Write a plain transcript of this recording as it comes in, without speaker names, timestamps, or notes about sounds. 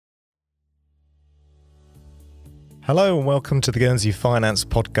Hello and welcome to the Guernsey Finance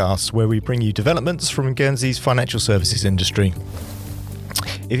Podcast, where we bring you developments from Guernsey's financial services industry.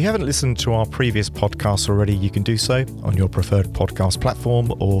 If you haven't listened to our previous podcasts already, you can do so on your preferred podcast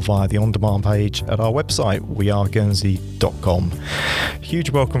platform or via the on-demand page at our website, weareguernsey.com. Huge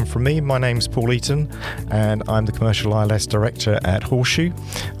welcome from me. My name's Paul Eaton and I'm the Commercial ILS Director at Horseshoe.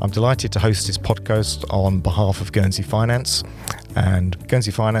 I'm delighted to host this podcast on behalf of Guernsey Finance. And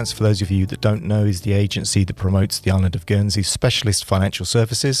Guernsey Finance, for those of you that don't know, is the agency that promotes the island of Guernsey's specialist financial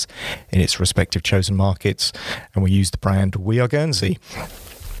services in its respective chosen markets, and we use the brand We Are Guernsey.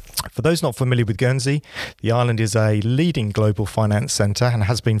 For those not familiar with Guernsey, the island is a leading global finance centre and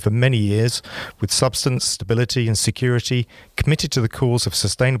has been for many years, with substance, stability and security, committed to the cause of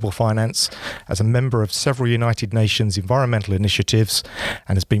sustainable finance as a member of several United Nations environmental initiatives,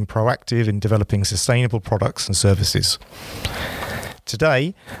 and has been proactive in developing sustainable products and services.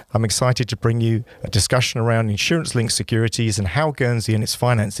 Today, I'm excited to bring you a discussion around insurance-linked securities and how Guernsey and its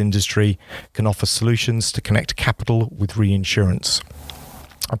finance industry can offer solutions to connect capital with reinsurance.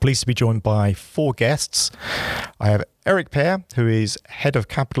 I'm pleased to be joined by four guests. I have Eric Pear, who is Head of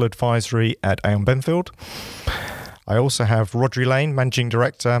Capital Advisory at Aon Benfield. I also have Rodri Lane, Managing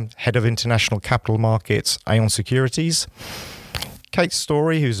Director, Head of International Capital Markets, Aon Securities. Kate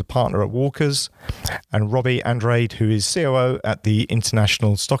Story, who's a partner at Walkers, and Robbie Andrade, who is COO at the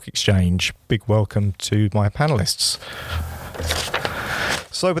International Stock Exchange. Big welcome to my panelists.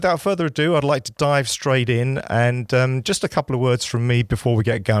 So without further ado, I'd like to dive straight in, and just a couple of words from me before we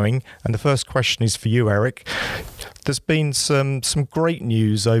get going. And the first question is for you, Eric. There's been some great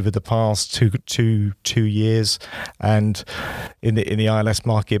news over the past two years and in the ILS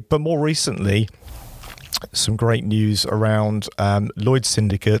market, but more recently, some great news around Lloyd's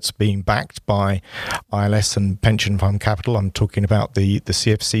syndicates being backed by ILS and pension fund capital. I'm talking about the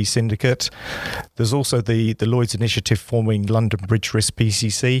CFC syndicate. There's also the Lloyd's initiative forming London Bridge Risk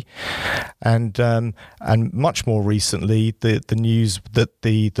PCC, and much more recently the news that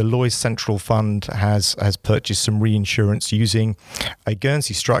the Lloyd's Central Fund has purchased some reinsurance using a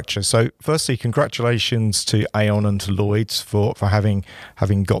Guernsey structure. So firstly, congratulations to Aon and to Lloyd's for having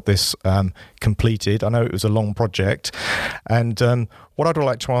got this completed. I know it was a long project, and what I'd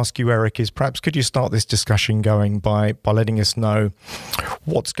like to ask you, Eric, is perhaps could you start this discussion going by letting us know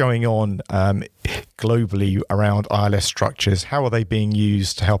what's going on globally around ILS structures? How are they being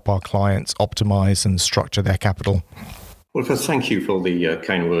used to help our clients optimize and structure their capital? Well, first, thank you for the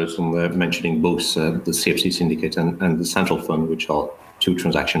kind words on mentioning both the CFC syndicate and the Central Fund, which are two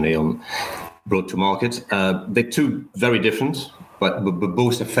transactions Aon brought to market. They're two very different, but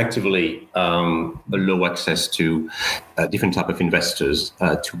both effectively allow access to different type of investors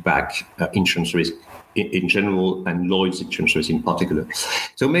to back insurance risk in general and Lloyd's insurance risk in particular.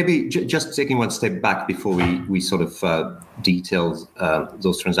 So maybe just taking one step back before we sort of detail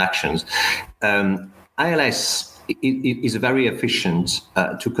those transactions. ILS is very efficient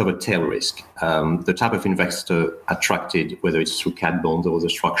to cover tail risk. The type of investor attracted, whether it's through cat bonds or the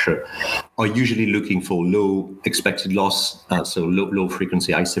structure, are usually looking for low expected loss, so low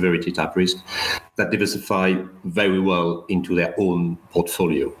frequency, high severity type risk that diversify very well into their own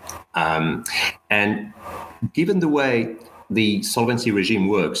portfolio. And given the way the solvency regime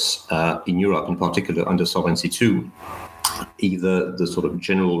works in Europe, in particular under Solvency II, either the sort of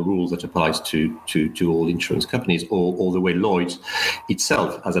general rules that applies to all insurance companies or the way Lloyd's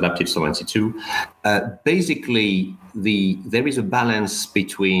itself has adapted Solvency II, basically there is a balance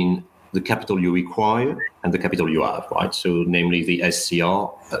between the capital you require and the capital you have, right? So namely the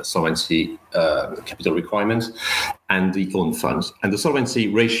SCR, solvency capital requirements, and the own funds. And the solvency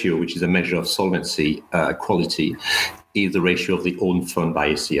ratio, which is a measure of solvency quality, is the ratio of the own fund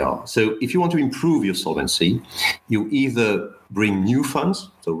by SCR. So if you want to improve your solvency, you either bring new funds,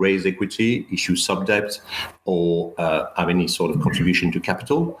 so raise equity, issue sub-debt, or have any sort of contribution to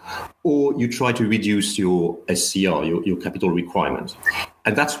capital, or you try to reduce your SCR, your capital requirement.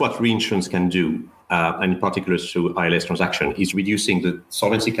 And that's what reinsurance can do, and in particular through ILS transaction, is reducing the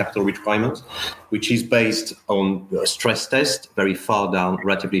solvency capital requirement, which is based on a stress test, very far down,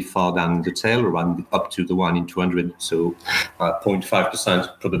 relatively far down the tail, around up to the 1 in 200, so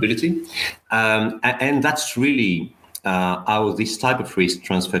 0.5% probability. And that's really how this type of risk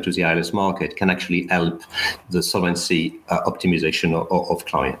transfer to the ILS market can actually help the solvency optimization of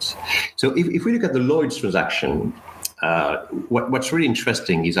clients. So if we look at the Lloyd's transaction, what's really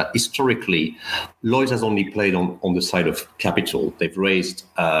interesting is that historically, Lloyd's has only played on the side of capital. They've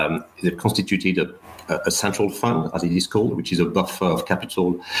constituted a a central fund, as it is called, which is a buffer of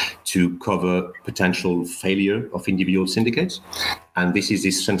capital to cover potential failure of individual syndicates. And this is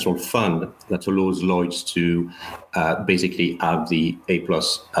this central fund that allows Lloyds to basically have the A+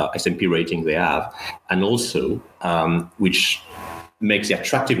 S&P rating they have, and also which makes the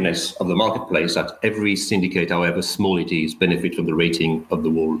attractiveness of the marketplace that every syndicate, however small it is, benefit from the rating of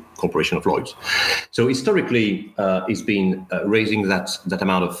the whole corporation of Lloyds. So historically, it's been raising that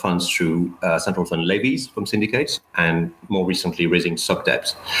amount of funds through central fund levies from syndicates, and more recently raising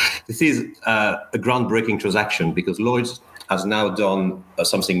sub-debt. This is a groundbreaking transaction because Lloyds has now done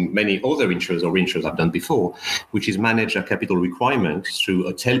something many other insurers or reinsurers have done before, which is manage a capital requirement through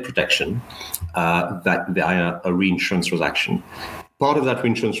a tail protection via a reinsurance transaction. Part of that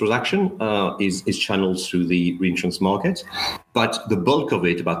reinsurance transaction is channeled through the reinsurance market, but the bulk of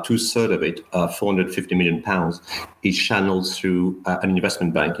it, about 2/3 of it, £450 million, is channeled through an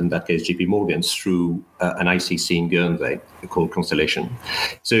investment bank, in that case JP Morgan, through an ICC in Guernsey called Constellation.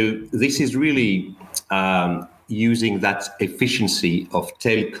 So this is really using that efficiency of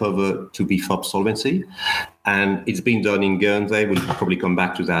tail cover to beef up solvency. And it's been done in Guernsey. We'll probably come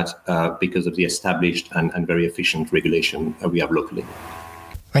back to that because of the established and very efficient regulation we have locally.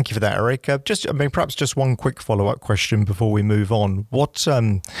 Thank you for that, Eric. Perhaps just one quick follow-up question before we move on. What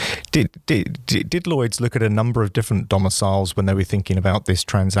did Lloyds look at a number of different domiciles when they were thinking about this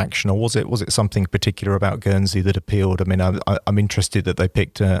transaction, or was it something particular about Guernsey that appealed? I mean, I'm interested that they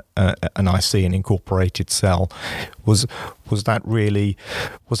picked an IC, an incorporated cell. Was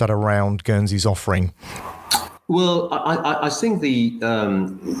that around Guernsey's offering? Well, I think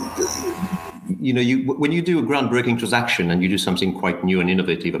when you do a groundbreaking transaction and you do something quite new and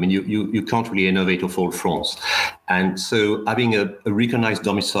innovative, I mean, you can't really innovate off all fronts. And so having a recognized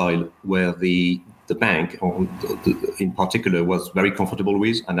domicile where the bank, in particular, was very comfortable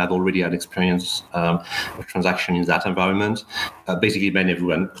with and had already had experience of transaction in that environment, basically made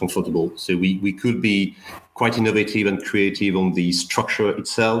everyone comfortable. So we could be quite innovative and creative on the structure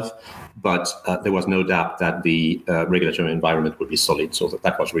itself, but there was no doubt that the regulatory environment would be solid. So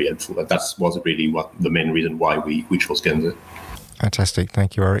that was really helpful. And that was really the main reason why we chose Guernsey. Fantastic.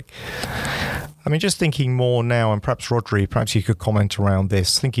 Thank you, Eric. I mean, just thinking more now, and perhaps Rodri, perhaps you could comment around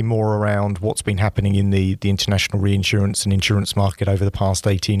this, thinking more around what's been happening in the international reinsurance and insurance market over the past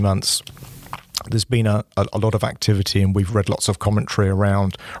 18 months. There's been a lot of activity, and we've read lots of commentary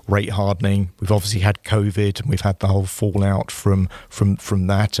around rate hardening. We've obviously had COVID, and we've had the whole fallout from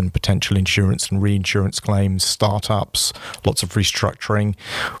that, and potential insurance and reinsurance claims, startups, lots of restructuring.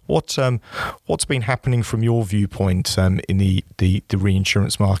 What's been happening from your viewpoint in the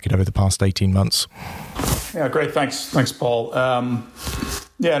reinsurance market over the past 18 months? Yeah, great. Thanks, Paul.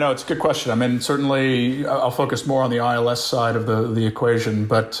 It's a good question. I mean, certainly I'll focus more on the ILS side of the equation,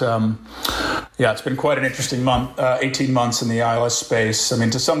 but it's been quite an interesting 18 months in the ILS space. I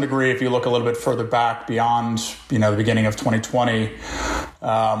mean, to some degree, if you look a little bit further back beyond, the beginning of 2020,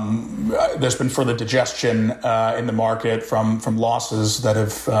 there's been further digestion in the market from losses that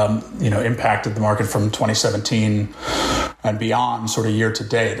have, impacted the market from 2017 and beyond, sort of year to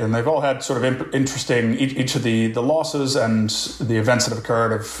date. And they've all had sort of interesting, each of the losses and the events that have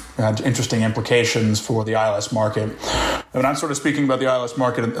occurred have had interesting implications for the ILS market. And when I'm sort of speaking about the ILS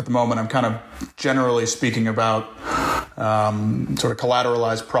market at the moment, I'm kind of generally speaking about sort of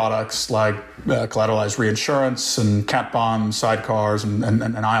collateralized products like collateralized reinsurance and cat bonds, sidecars, and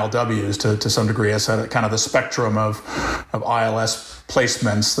ILWs to some degree, as kind of the spectrum of ILS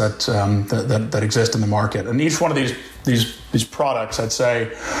placements that exist in the market. And each one of these products, I'd say,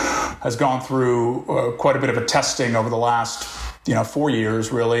 has gone through quite a bit of a testing over the last 4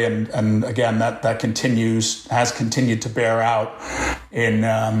 years, really, and again that has continued to bear out in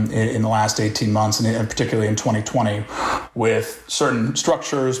the last 18 months, and particularly in 2020, with certain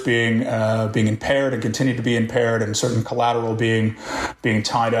structures being impaired and continue to be impaired, and certain collateral being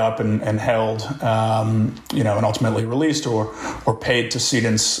tied up and held, and ultimately released or paid to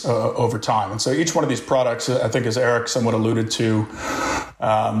cedents over time. And so each one of these products, I think, as Eric somewhat alluded to,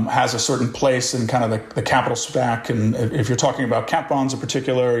 has a certain place in kind of the capital stack. And if you're talking about cat bonds in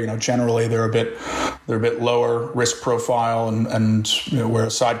particular, generally they're a bit lower risk profile, and where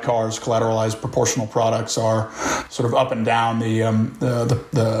sidecars, collateralized proportional products, are sort of up and down the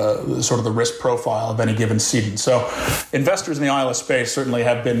sort of the risk profile of any given cedent. So investors in the ILS space certainly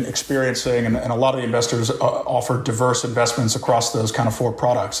have been experiencing, and a lot of the investors offer diverse investments across those kind of four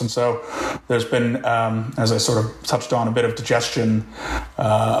products. And so there's been, as I sort of touched on, a bit of digestion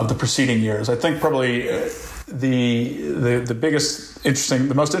of the preceding years. I think probably the biggest interesting,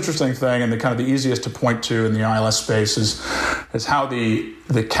 the most interesting thing, and the kind of the easiest to point to in the ILS space is how the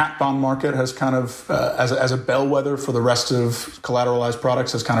cat bond market has kind of, as a bellwether for the rest of collateralized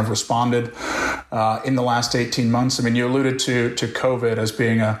products, has kind of responded in the last 18 months. I mean, you alluded to COVID as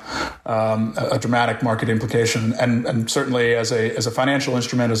being a dramatic market implication, and certainly as a financial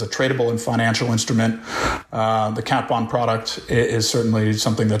instrument, as a tradable and financial instrument, the cat bond product is certainly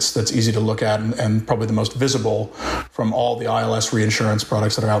something that's easy to look at and probably the most visible from all the ILS reinsurance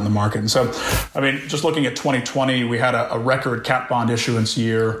products that are out in the market. And so, I mean, just looking at 2020, we had a record cat bond issuance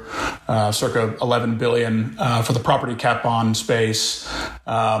year, circa $11 billion for the property cat bond space,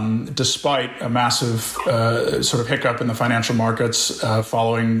 despite a massive sort of hiccup in the financial markets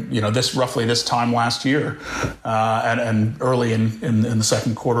following, roughly this time last year and early in the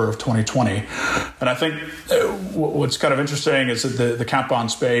second quarter of 2020. And I think what's kind of interesting is that the cat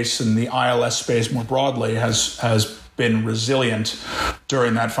bond space and the ILS space more broadly has been resilient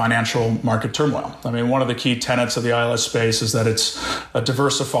during that financial market turmoil. I mean, one of the key tenets of the ILS space is that it's a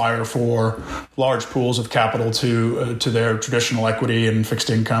diversifier for large pools of capital to their traditional equity and fixed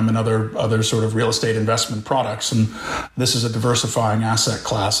income and other sort of real estate investment products. And this is a diversifying asset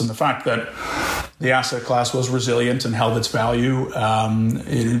class. And the fact that the asset class was resilient and held its value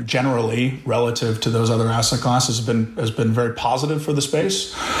generally relative to those other asset classes has been very positive for the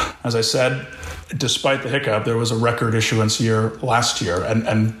space. As I said, despite the hiccup, there was a record issuance year last year.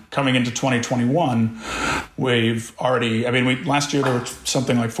 And coming into 2021, last year there were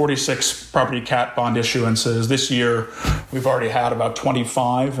something like 46 property cat bond issuances. This year, we've already had about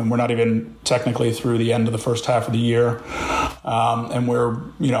 25, and we're not even technically through the end of the first half of the year. And we're,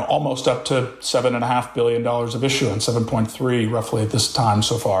 almost up to $7.5 billion of issuance, 7.3 roughly at this time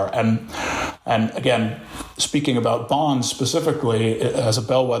so far. And again, speaking about bonds specifically as a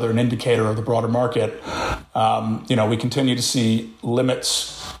bellwether, an indicator of the broader market, we continue to see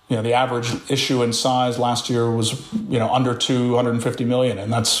limits. The average issuance size last year was, under $250 million,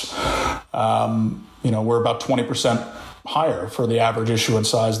 and that's, we're about 20% higher for the average issuance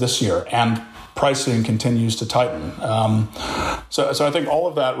size this year, and pricing continues to tighten. So I think all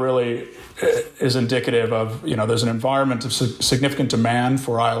of that really is indicative of, there's an environment of significant demand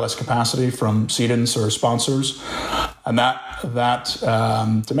for ILS capacity from cedents or sponsors. And that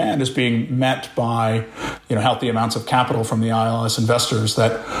demand is being met by, healthy amounts of capital from the ILS investors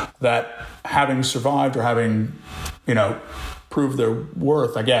that having survived or having, prove their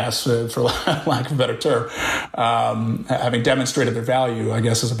worth, I guess, for lack of a better term, having demonstrated their value, I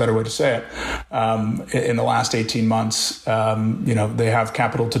guess is a better way to say it, in the last 18 months, they have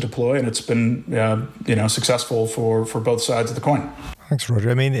capital to deploy, and it's been, successful for both sides of the coin. Thanks, Roger.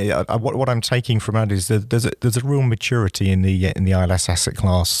 I mean, what I'm taking from that is that there's a real maturity in the ILS asset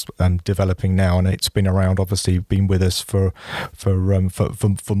class developing now, and it's been around, obviously, been with us for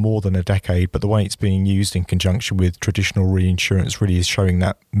more than a decade. But the way it's being used in conjunction with traditional reinsurance really is showing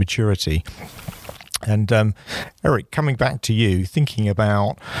that maturity. And Eric, coming back to you, thinking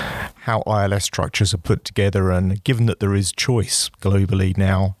about how ILS structures are put together, and given that there is choice globally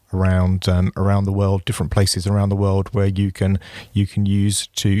now around the world, different places around the world where you can use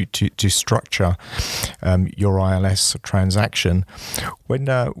to structure your ILS transaction,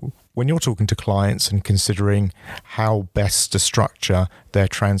 when you're talking to clients and considering how best to structure their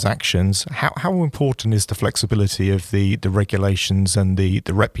transactions, how important is the flexibility of the regulations and the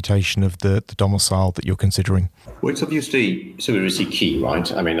reputation of the domicile that you're considering? Well, it's obviously seriously key, right?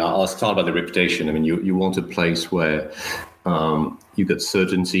 I mean, I'll start by the reputation. I mean, you want a place where you get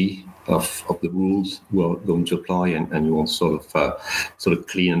certainty of the rules you are going to apply, and you want sort of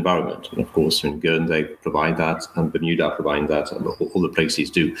clean environment. And of course, in Guernsey provide that, and Bermuda provide that, and all the places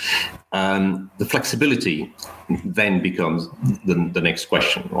do. The flexibility then becomes the next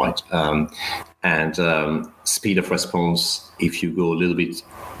question, right? And speed of response, if you go a little bit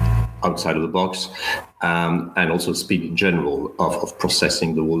outside of the box, and also speed in general of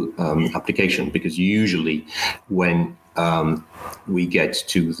processing the whole application, because usually when we get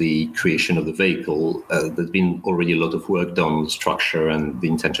to the creation of the vehicle, there's been already a lot of work done on the structure and the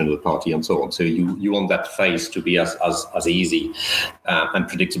intention of the party and so on. So you want that phase to be as easy and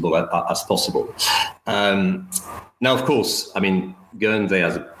predictable as possible. Now, of course, I mean, Guernsey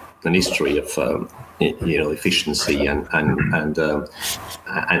has an history of efficiency and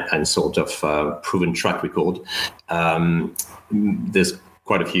sort of proven track record. There's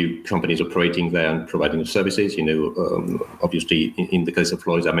quite a few companies operating there and providing the services. Obviously, in the case of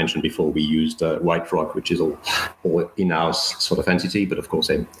Lloyd's, I mentioned before, we used White Rock, which is all in-house sort of entity. But of course,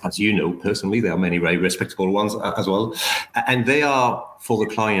 as you know personally, there are many very respectable ones as well. And they are, for the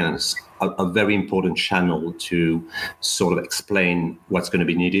clients, a very important channel to sort of explain what's going to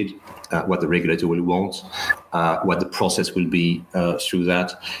be needed, what the regulator will want, what the process will be through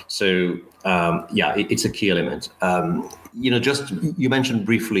that. So it's a key element. You mentioned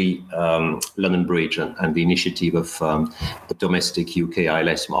briefly London Bridge and the initiative of the domestic UK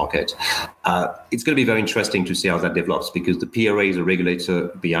ILS market. It's going to be very interesting to see how that develops, because the PRA is a regulator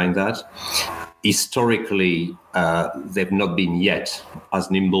behind that. Historically, they've not been yet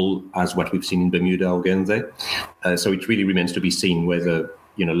as nimble as what we've seen in Bermuda or Guernsey. So it really remains to be seen whether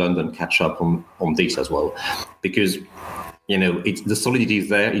London catch up on this as well, because the solidity is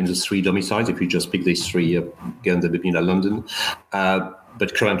there in the three domiciles. If you just pick these three, Guernsey, Bermuda, London.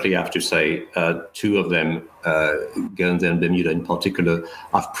 But currently, I have to say, two of them, Guernsey and Bermuda in particular,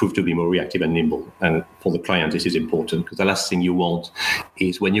 have proved to be more reactive and nimble. And for the client, this is important, because the last thing you want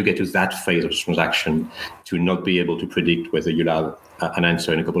is, when you get to that phase of the transaction, to not be able to predict whether you'll have an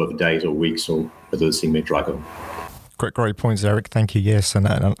answer in a couple of days or weeks, or whether the thing may drag on. Great points, Eric. Thank you. Yes, and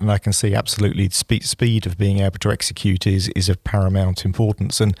I can see absolutely speed of being able to execute is of paramount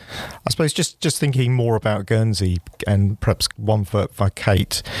importance. And I suppose just thinking more about Guernsey, and perhaps one for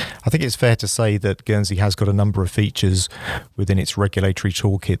Kate, I think it's fair to say that Guernsey has got a number of features within its regulatory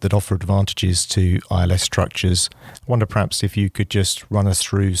toolkit that offer advantages to ILS structures. I wonder perhaps if you could just run us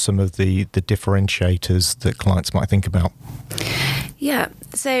through some of the differentiators that clients might think about. Yeah,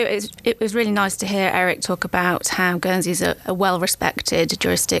 so it was really nice to hear Eric talk about how Guernsey is a well-respected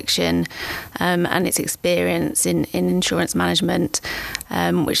jurisdiction and its experience in insurance management,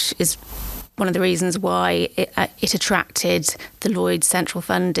 which is one of the reasons why it attracted the Lloyd's Central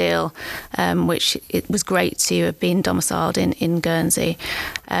Fund deal, which it was great to have been domiciled in Guernsey.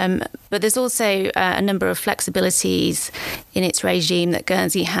 But there's also a number of flexibilities in its regime that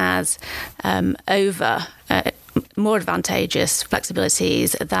Guernsey has over more advantageous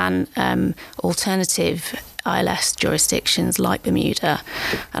flexibilities than alternative ILS jurisdictions like Bermuda.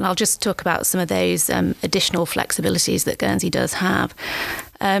 And I'll just talk about some of those additional flexibilities that Guernsey does have.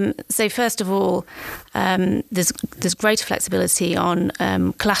 So first of all, there's greater flexibility on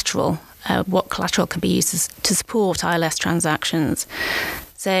collateral, what collateral can be used to support ILS transactions.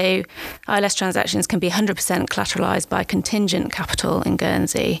 So ILS transactions can be 100% collateralised by contingent capital in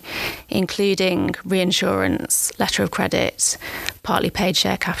Guernsey, including reinsurance, letter of credit, partly paid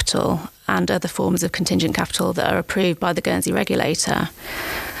share capital, and other forms of contingent capital that are approved by the Guernsey regulator.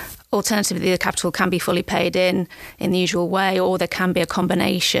 Alternatively, the capital can be fully paid in the usual way, or there can be a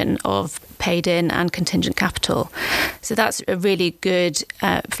combination of paid in and contingent capital. So that's a really good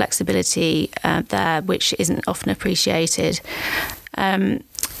flexibility there, which isn't often appreciated.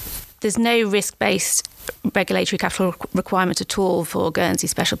 There's no risk-based regulatory capital requirement at all for Guernsey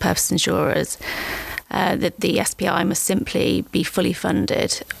special purpose insurers. That the SPI must simply be fully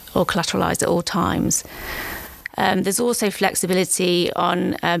funded or collateralised at all times. There's also flexibility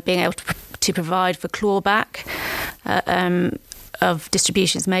on being able to provide for clawback of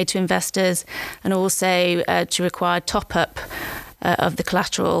distributions made to investors, and also to require top-up of the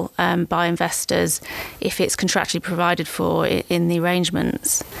collateral by investors if it's contractually provided for in the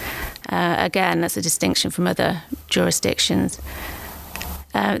arrangements. Again, that's a distinction from other jurisdictions.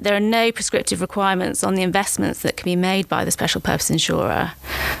 There are no prescriptive requirements on the investments that can be made by the special purpose insurer,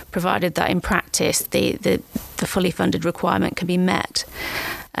 provided that in practice the fully funded requirement can be met.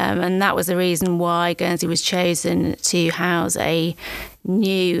 And that was the reason why Guernsey was chosen to house a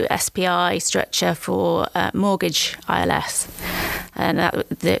new SPI structure for mortgage ILS. And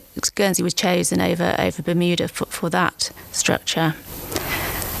Guernsey was chosen over Bermuda for that structure.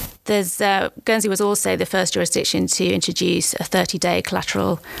 Guernsey was also the first jurisdiction to introduce a 30-day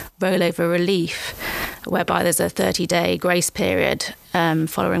collateral rollover relief, whereby there's a 30-day grace period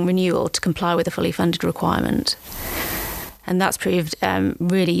following renewal to comply with the fully funded requirement. And that's proved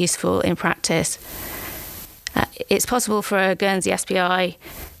really useful in practice. It's possible for a Guernsey SPI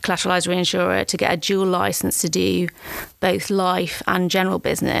collateralised reinsurer to get a dual licence to do both life and general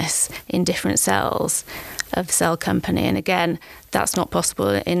business in different cells of the cell company. And again, that's not possible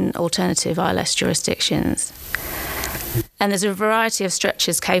in alternative ILS jurisdictions. And there's a variety of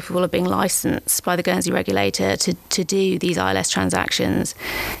structures capable of being licensed by the Guernsey regulator to do these ILS transactions,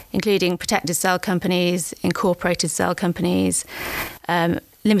 including protected cell companies, incorporated cell companies,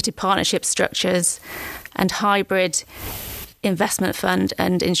 limited partnership structures, and hybrid investment fund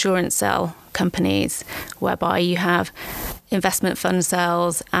and insurance cell companies, whereby you have investment fund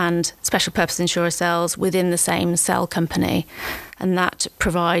cells and special purpose insurer cells within the same cell company. And that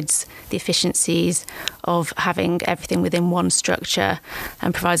provides the efficiencies of having everything within one structure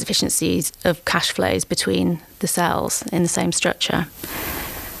and provides efficiencies of cash flows between the cells in the same structure.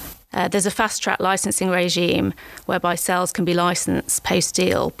 There's a fast-track licensing regime whereby sales can be licensed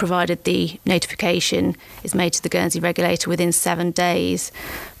post-deal, provided the notification is made to the Guernsey regulator within 7 days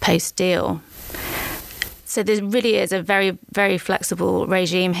post-deal. So there really is a very, very flexible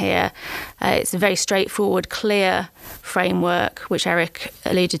regime here. It's a very straightforward, clear framework, which Eric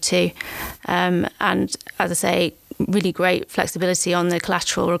alluded to. And as I say, really great flexibility on the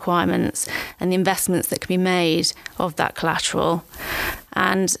collateral requirements and the investments that can be made of that collateral.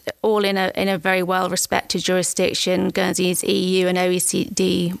 And all in a very well-respected jurisdiction. Guernsey is EU and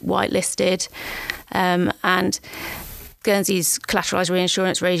OECD whitelisted. And Guernsey's collateralised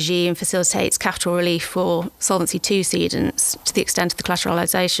reinsurance regime facilitates capital relief for Solvency II cedents to the extent of the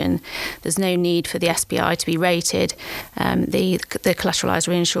collateralisation. There's no need for the SPI to be rated. The collateralised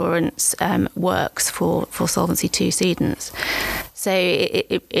reinsurance works for Solvency II cedents. So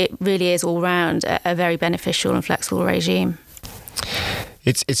it really is all round a very beneficial and flexible regime.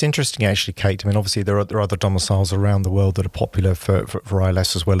 It's interesting, actually, Kate. I mean, obviously there are other domiciles around the world that are popular for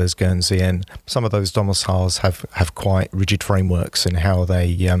ILS as well as Guernsey, and some of those domiciles have quite rigid frameworks in how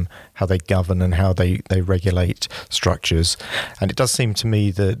they govern and how they regulate structures. And it does seem to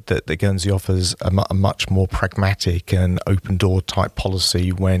me that Guernsey offers a much more pragmatic and open door type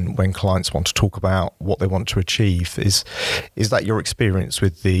policy when clients want to talk about what they want to achieve. Is that your experience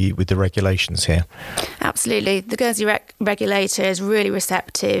with the regulations here? Absolutely. The Guernsey regulator is really receptive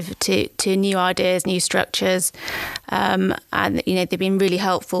to new ideas, new structures, and they've been really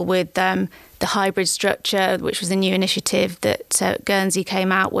helpful with the hybrid structure, which was a new initiative that Guernsey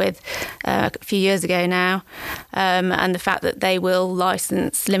came out with a few years ago now, and the fact that they will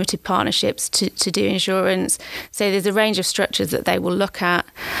license limited partnerships to do insurance. So there's a range of structures that they will look at.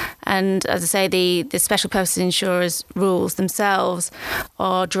 And as I say, the special purpose insurers rules themselves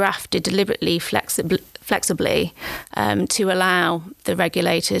are drafted deliberately flexibly to allow the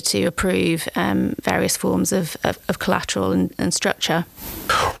regulator to approve various forms of collateral and structure.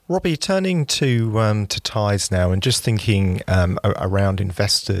 Robbie, turning to ties now and just thinking around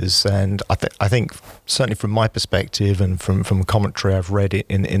investors, and I think certainly from my perspective and from commentary I've read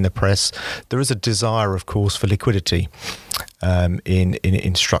in the press, there is a desire, of course, for liquidity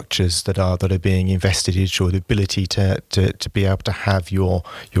in structures that are being invested in, or the ability to be able to have your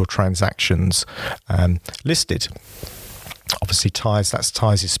transactions listed. Obviously, Ties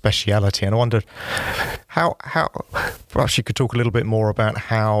is speciality, and I wondered how perhaps you could talk a little bit more about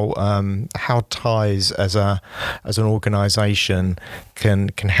how Ties as an organisation can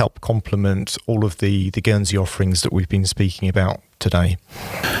help complement all of the Guernsey offerings that we've been speaking about today.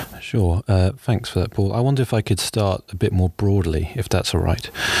 Sure. Thanks for that, Paul. I wonder if I could start a bit more broadly, if that's all right.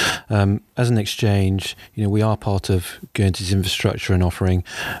 As an exchange, we are part of Guernsey's infrastructure and offering,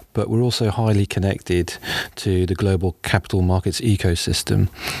 but we're also highly connected to the global capital markets ecosystem.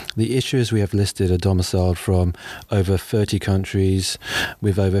 The issuers we have listed are domiciled from over 30 countries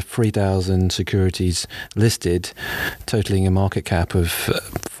with over 3,000 securities listed, totaling a market cap of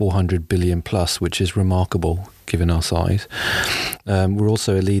 400 billion plus, which is remarkable given our size. We're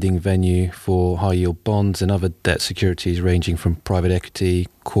also a leading venue for high-yield bonds and other debt securities ranging from private equity,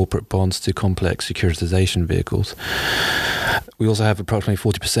 corporate bonds to complex securitization vehicles. We also have approximately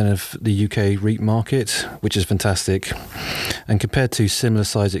 40% of the UK REIT market, which is fantastic. And compared to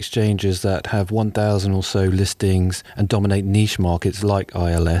similar-sized exchanges that have 1,000 or so listings and dominate niche markets like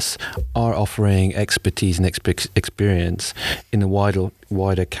ILS, our offering expertise and experience in the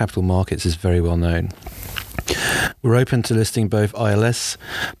wider capital markets is very well known. We're open to listing both ILS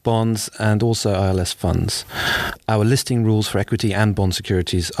bonds and also ILS funds. Our listing rules for equity and bond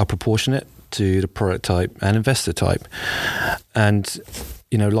securities are proportionate to the product type and investor type. And,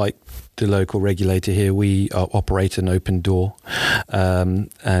 like the local regulator here, we operate an open door.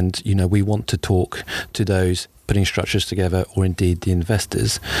 And we want to talk to those putting structures together, or indeed the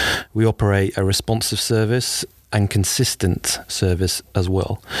investors. We operate a responsive service and consistent service as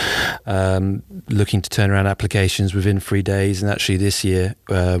well, looking to turn around applications within 3 days. And actually this year,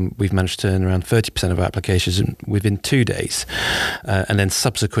 we've managed to turn around 30% of our applications within 2 days, and then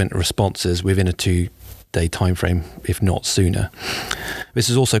subsequent responses within a 2-day time frame, if not sooner. This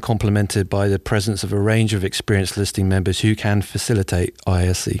is also complemented by the presence of a range of experienced listing members who can facilitate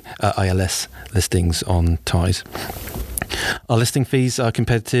ILS listings on Ties. Our listing fees are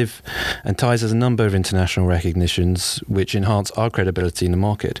competitive, and Tise has a number of international recognitions which enhance our credibility in the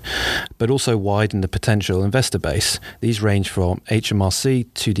market, but also widen the potential investor base. These range from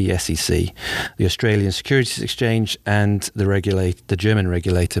HMRC to the SEC, the Australian Securities Exchange, and the German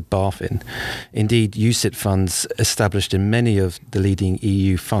regulator BaFin. Indeed, UCITS funds established in many of the leading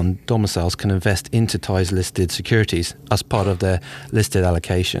EU fund domiciles can invest into Tise-listed securities as part of their listed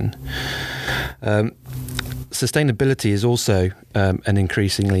allocation. Sustainability is also an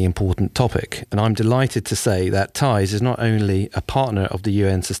increasingly important topic, and I'm delighted to say that Tise is not only a partner of the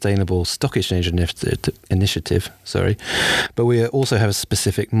UN Sustainable Stock Exchange Initiative, but we also have a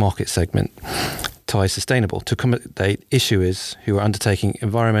specific market segment, Tise Sustainable, to accommodate issuers who are undertaking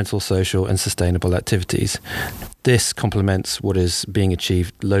environmental, social and sustainable activities. This complements what is being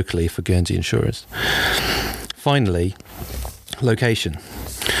achieved locally for Guernsey insurers. Finally, location.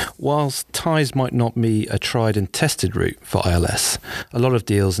 Whilst Tise might not be a tried and tested route for ILS, a lot of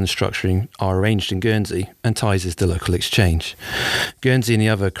deals and structuring are arranged in Guernsey, and Tise is the local exchange. Guernsey and the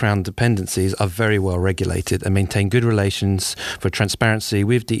other Crown dependencies are very well regulated and maintain good relations for transparency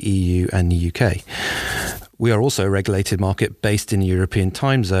with the EU and the UK. We are also a regulated market based in the European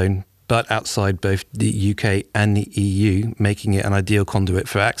time zone, but outside both the UK and the EU, making it an ideal conduit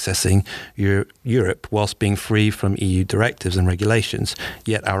for accessing Europe whilst being free from EU directives and regulations,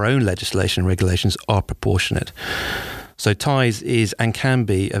 yet our own legislation and regulations are proportionate. So Tise is and can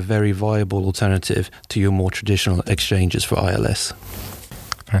be a very viable alternative to your more traditional exchanges for ILS.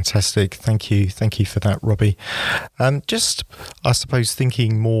 Fantastic. Thank you for that, Robbie. Just, I suppose,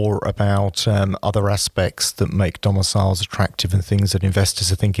 thinking more about other aspects that make domiciles attractive and things that investors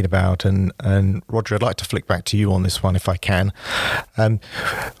are thinking about. And Roger, I'd like to flick back to you on this one, if I can. I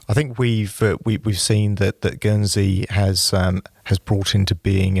think we've seen that Guernsey has brought into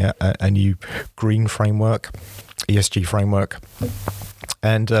being a new green framework, ESG framework.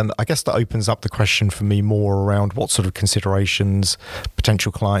 And I guess that opens up the question for me more around what sort of considerations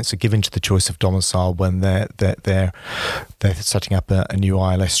potential clients are giving to the choice of domicile when they're setting up a new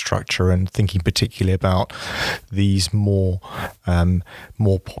ILS structure, and thinking particularly about these more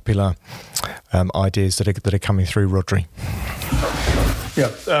popular ideas that are coming through. Rodri.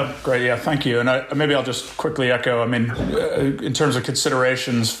 Yeah, great. Yeah, thank you. And maybe I'll just quickly echo. I mean, in terms of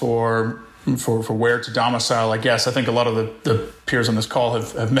considerations for where to domicile, I guess I think a lot of the peers on this call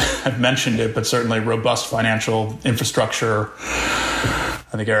have mentioned it, but certainly robust financial infrastructure.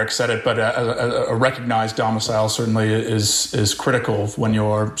 I think Eric said it, but a recognized domicile certainly is critical when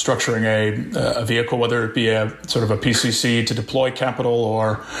you're structuring a vehicle, whether it be a sort of a PCC to deploy capital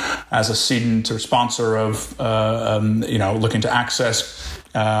or as a cedent or sponsor of looking to access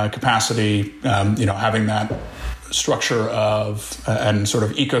capacity. Having that structure of and sort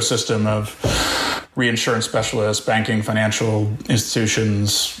of ecosystem of reinsurance specialists, banking, financial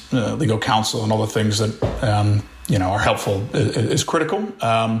institutions, legal counsel, and all the things that are helpful is critical.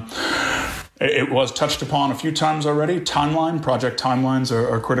 It was touched upon a few times already. Project timelines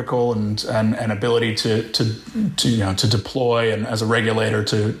are critical, and ability to deploy, and as a regulator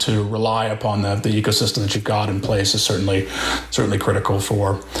to rely upon the ecosystem that you've got in place is certainly critical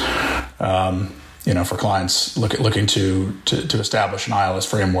for clients looking to establish an ILS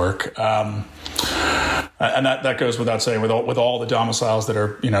framework. And that goes without saying with all the domiciles that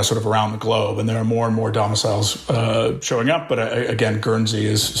are sort of around the globe, and there are more and more domiciles showing up. But again, Guernsey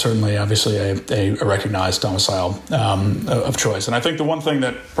is certainly obviously a recognized domicile of choice. And I think the one thing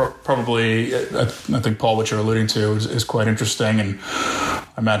that probably I think, Paul, what you're alluding to is quite interesting, and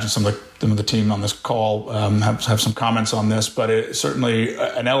I imagine some of the team on this call have some comments on this. But it's certainly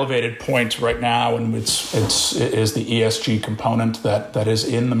an elevated point right now, and it is the ESG component that is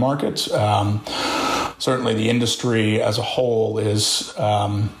in the market. Certainly, the industry as a whole is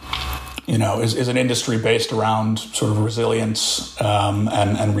an industry based around sort of resilience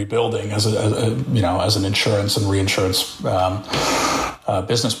and rebuilding as an insurance and reinsurance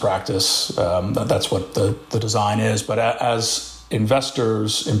business practice. That's what the design is. But as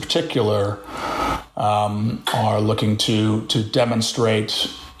investors, in particular, are looking to demonstrate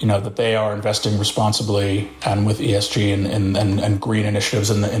that they are investing responsibly and with ESG and green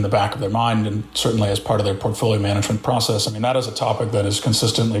initiatives in the back of their mind, and certainly as part of their portfolio management process. I mean, that is a topic that is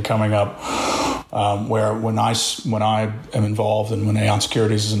consistently coming up, where when I am involved, and when Aon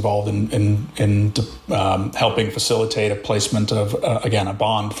Securities is involved in helping facilitate a placement of a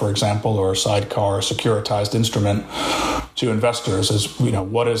bond, for example, or a sidecar, or securitized instrument to investors, is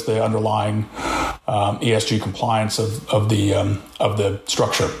what is the underlying ESG compliance of the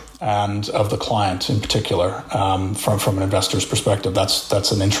structure. and of the client in particular. From an investor's perspective,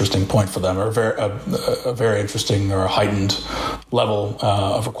 that's an interesting point for them, or a very interesting or heightened level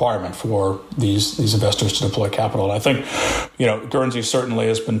of requirement for these investors to deploy capital. And I think, Guernsey certainly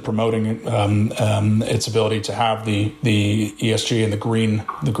has been promoting its ability to have the ESG and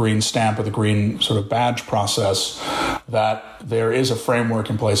the green stamp or the green sort of badge process, that there is a framework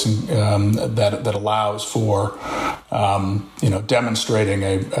in place that allows for demonstrating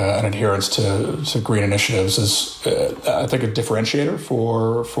an adherence to green initiatives is I think a differentiator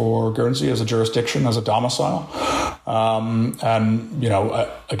for Guernsey as a jurisdiction, as a domicile, and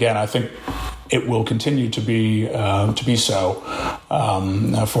again, I think it will continue to be so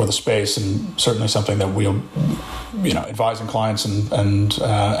for the space, and certainly something that we'll advising clients and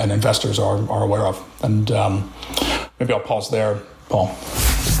investors are aware of. And maybe I'll pause there, Paul.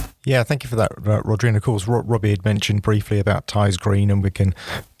 Yeah, thank you for that, Roger. And of course, Robbie had mentioned briefly about Ties Green, and we can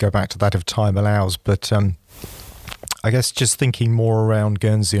go back to that if time allows. But I guess just thinking more around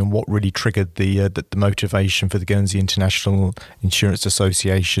Guernsey and what really triggered the motivation for the Guernsey International Insurance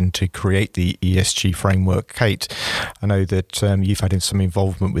Association to create the ESG framework. Kate, I know that you've had some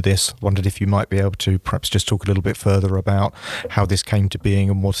involvement with this. Wondered if you might be able to perhaps just talk a little bit further about how this came to being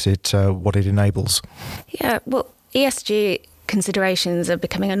and what it enables. Yeah, well, ESG considerations are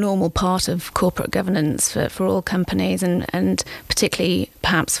becoming a normal part of corporate governance for all companies, and particularly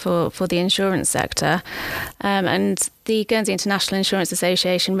perhaps for the insurance sector. And the Guernsey International Insurance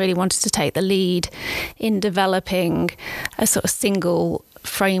Association really wanted to take the lead in developing a sort of single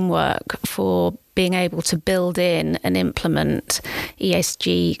framework for being able to build in and implement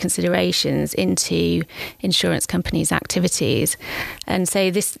ESG considerations into insurance companies' activities. And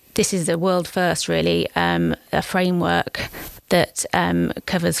so this is a world first, really, a framework that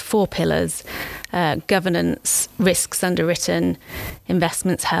covers 4 pillars: governance, risks underwritten,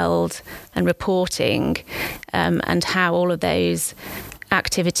 investments held, and reporting, and how all of those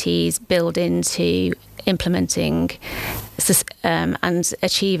activities build into implementing and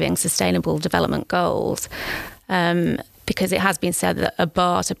achieving sustainable development goals. Because it has been said that a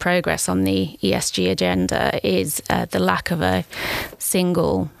bar to progress on the ESG agenda is the lack of a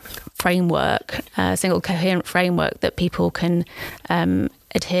single coherent framework that people can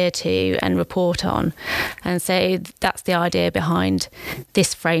adhere to and report on. And so that's the idea behind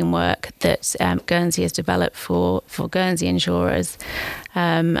this framework that Guernsey has developed for Guernsey insurers.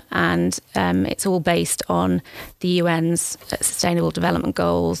 And it's all based on the UN's Sustainable Development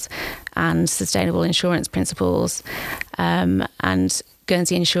Goals and Sustainable Insurance Principles. And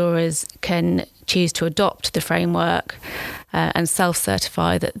Guernsey insurers can choose to adopt the framework and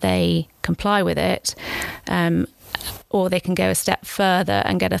self-certify that they comply with it, or they can go a step further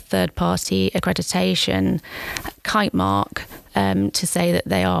and get a third-party accreditation, kite mark, to say that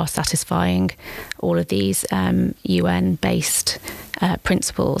they are satisfying all of these UN-based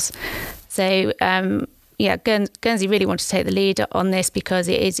principles. So, Guernsey really want to take the lead on this because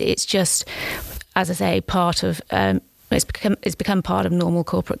it's just, as I say, part of it's become part of normal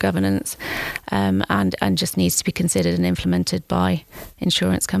corporate governance, and just needs to be considered and implemented by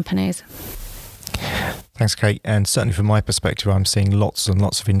insurance companies. Thanks, Kate. And certainly from my perspective, I'm seeing lots and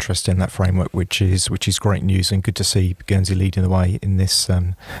lots of interest in that framework, which is great news, and good to see Guernsey leading the way in this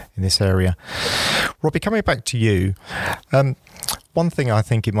area. Robbie, coming back to you, one thing I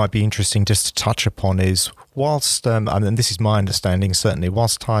think it might be interesting just to touch upon is, whilst, and this is my understanding certainly,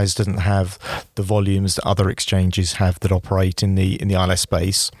 whilst Ties doesn't have the volumes that other exchanges have that operate in the ILS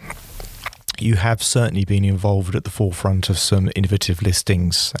space, you have certainly been involved at the forefront of some innovative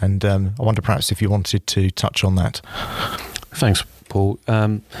listings, and I wonder perhaps if you wanted to touch on that. Thanks, Paul.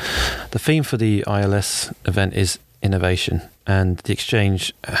 The theme for the ILS event is innovation, and the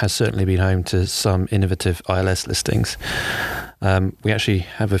exchange has certainly been home to some innovative ILS listings. We actually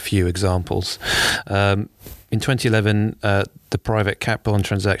have a few examples. In 2011, the private cat bond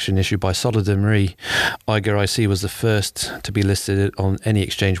transaction issued by Solidum Re, Eiger IC, was the first to be listed on any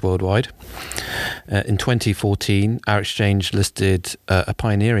exchange worldwide. In 2014, our exchange listed a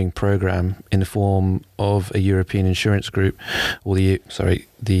pioneering program in the form of a European insurance group, or the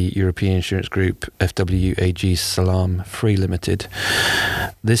European insurance group FWAG Salam Free Limited.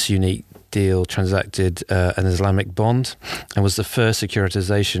 This unique deal transacted an Islamic bond and was the first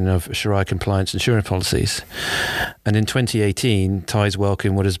securitization of Sharia compliance insurance policies. And in 2018, Ties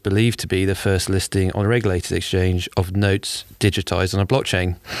welcomed what is believed to be the first listing on a regulated exchange of notes digitized on a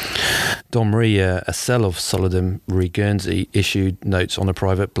blockchain. Dom Re, a cell of Solidum Re Guernsey, issued notes on a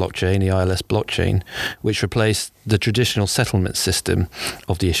private blockchain, the ILS blockchain, which replaced the traditional settlement system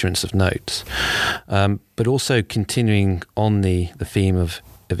of the issuance of notes. But also continuing on the theme of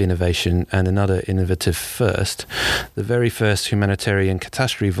of innovation and another innovative first. The very first humanitarian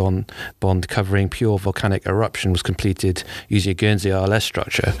catastrophe bond covering pure volcanic eruption was completed using a Guernsey ILS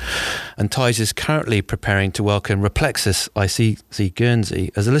structure, and Ties is currently preparing to welcome Replexus ICC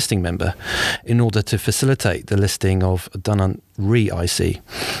Guernsey as a listing member in order to facilitate the listing of Dunant Re-IC.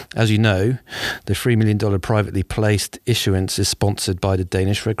 As you know, the $3 million privately placed issuance is sponsored by the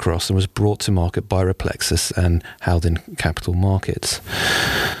Danish Red Cross and was brought to market by Replexus and Haldon Capital Markets.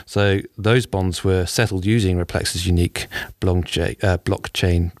 So those bonds were settled using Replexus' unique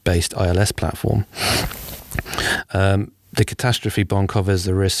blockchain-based ILS platform. The catastrophe bond covers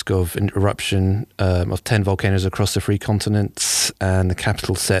the risk of eruption of 10 volcanoes across the 3 continents, and the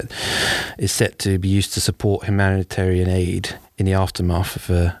capital is set to be used to support humanitarian aid in the aftermath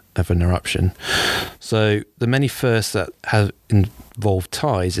of an eruption. So the many firsts that have involved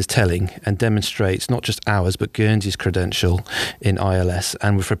Ties is telling and demonstrates not just ours but Guernsey's credential in ILS.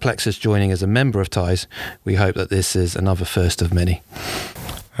 And with Replexus joining as a member of Ties, we hope that this is another first of many.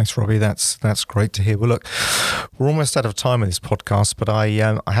 Thanks, Robbie. That's great to hear. Well, look, we're almost out of time in this podcast, but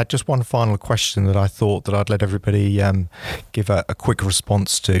I had just one final question that I thought that I'd let everybody give a quick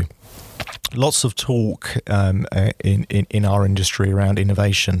response to. Lots of talk in our industry around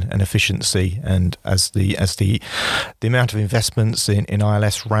innovation and efficiency, and as the amount of investments in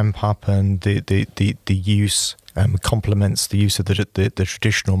ILS ramp up and the use complements the use of the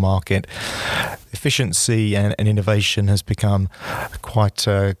traditional market, efficiency and innovation has become quite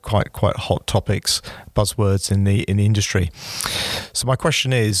hot topics, buzzwords in the industry. So my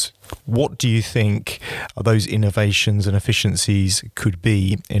question is, what do you think those innovations and efficiencies could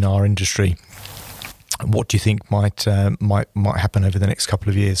be in our industry? What do you think might happen over the next couple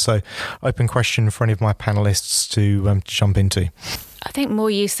of years? So, open question for any of my panelists to jump into. I think more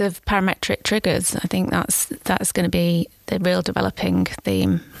use of parametric triggers. I think that's going to be the real developing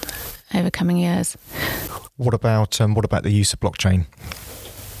theme over coming years. What about the use of blockchain?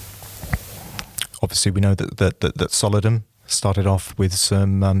 Obviously, we know that Solidum started off with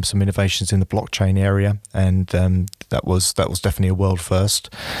some innovations in the blockchain area, and that was definitely a world first.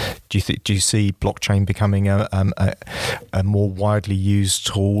 Do you see blockchain becoming a more widely used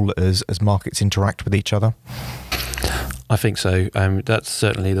tool as markets interact with each other? I think so. That's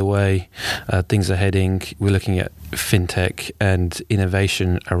certainly the way things are heading. We're looking at fintech and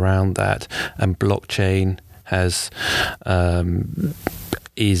innovation around that, and blockchain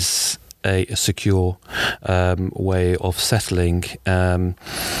is a secure way of settling, and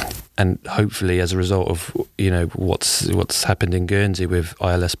hopefully, as a result of what's happened in Guernsey with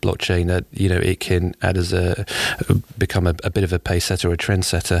ILS blockchain, that it can add become a bit of a pace setter or a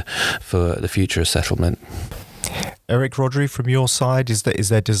trendsetter for the future of settlement. Eric, Rodri, from your side, is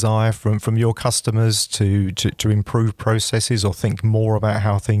there desire from your customers to improve processes or think more about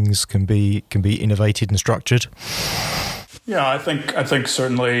how things can be innovated and structured? Yeah, I think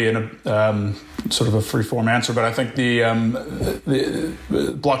certainly in a sort of a free-form answer, but I think the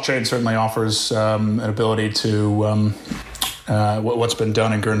blockchain certainly offers an ability to what's been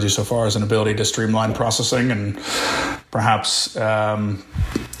done in Guernsey so far is an ability to streamline processing and perhaps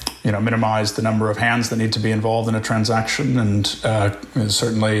minimize the number of hands that need to be involved in a transaction, and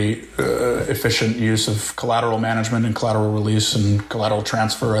certainly efficient use of collateral management and collateral release and collateral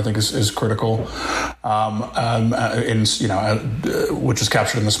transfer, I think, is critical, which is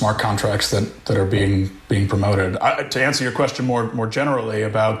captured in the smart contracts that are being promoted. To answer your question more generally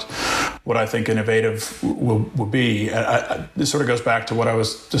about what I think innovative will be, this sort of goes back to what I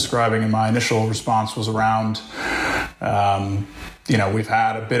was describing in my initial response, was around we've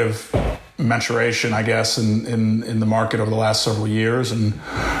had a bit of maturation, I guess, in the market over the last several years, and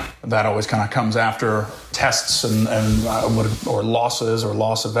that always kind of comes after tests or losses or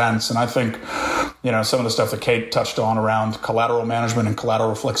loss events. And I think some of the stuff that Kate touched on around collateral management and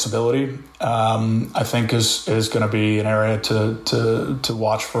collateral flexibility, I think is going to be an area to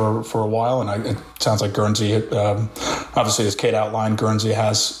watch for a while. And it sounds like Guernsey, obviously, as Kate outlined, Guernsey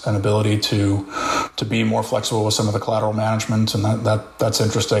has an ability to be more flexible with some of the collateral management, and that's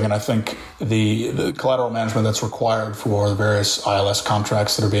interesting. And I think the collateral management that's required for the various ILS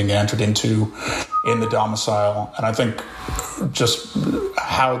contracts that are being entered into in the domicile, and I think just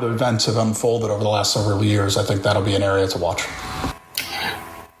how the events have unfolded over the last several years, I think that'll be an area to watch.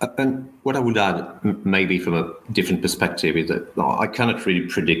 And what I would add, maybe from a different perspective, is that I cannot really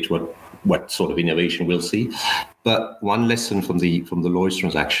predict what sort of innovation we'll see. But one lesson from the Lloyd's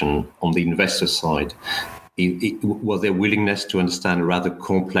transaction on the investor side was their willingness to understand a rather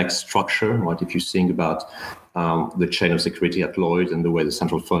complex structure. Right? If you think about the chain of security at Lloyd's and the way the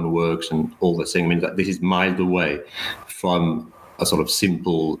central fund works and all that thing, I mean, that this is miles away from a sort of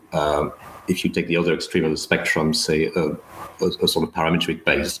simple, if you take the other extreme of the spectrum, say a sort of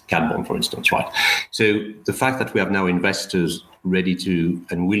parametric-based cat bond, for instance, right? So the fact that we have now investors ready to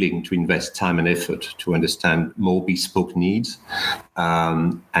and willing to invest time and effort to understand more bespoke needs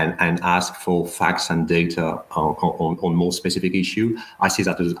and ask for facts and data on more specific issue, I see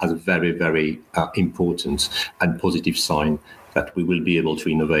that as a very, very important and positive sign that we will be able to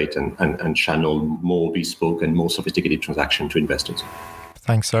innovate and channel more bespoke and more sophisticated transaction to investors.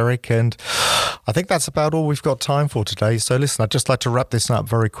 Thanks, Eric. And I think that's about all we've got time for today. So listen, I'd just like to wrap this up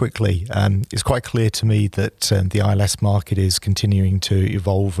very quickly. It's quite clear to me that the ILS market is continuing to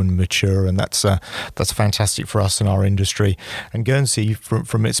evolve and mature, and that's fantastic for us in our industry. And Guernsey,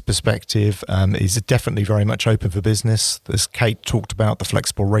 from its perspective, is definitely very much open for business. As Kate talked about, the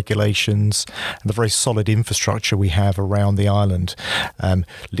flexible regulations and the very solid infrastructure we have around the island,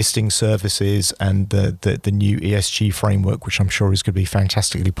 listing services and the new ESG framework, which I'm sure is going to be fantastically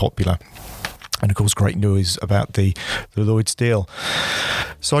popular. And of course, great news about the Lloyd's deal.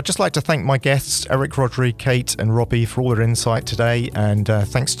 So I'd just like to thank my guests, Eric, Rodri, Kate and Robbie, for all their insight today. And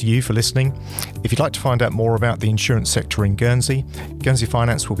thanks to you for listening. If you'd like to find out more about the insurance sector in Guernsey, Guernsey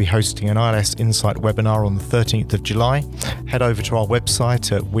Finance will be hosting an ILS Insight webinar on the 13th of July. Head over to our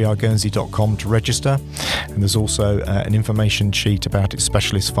website at weareguernsey.com to register. And there's also an information sheet about its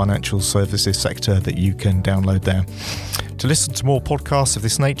specialist financial services sector that you can download there. To listen to more podcasts of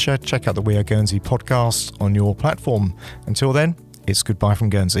this nature, check out the We Are Guernsey podcast on your platform. Until then, it's goodbye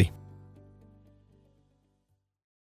from Guernsey.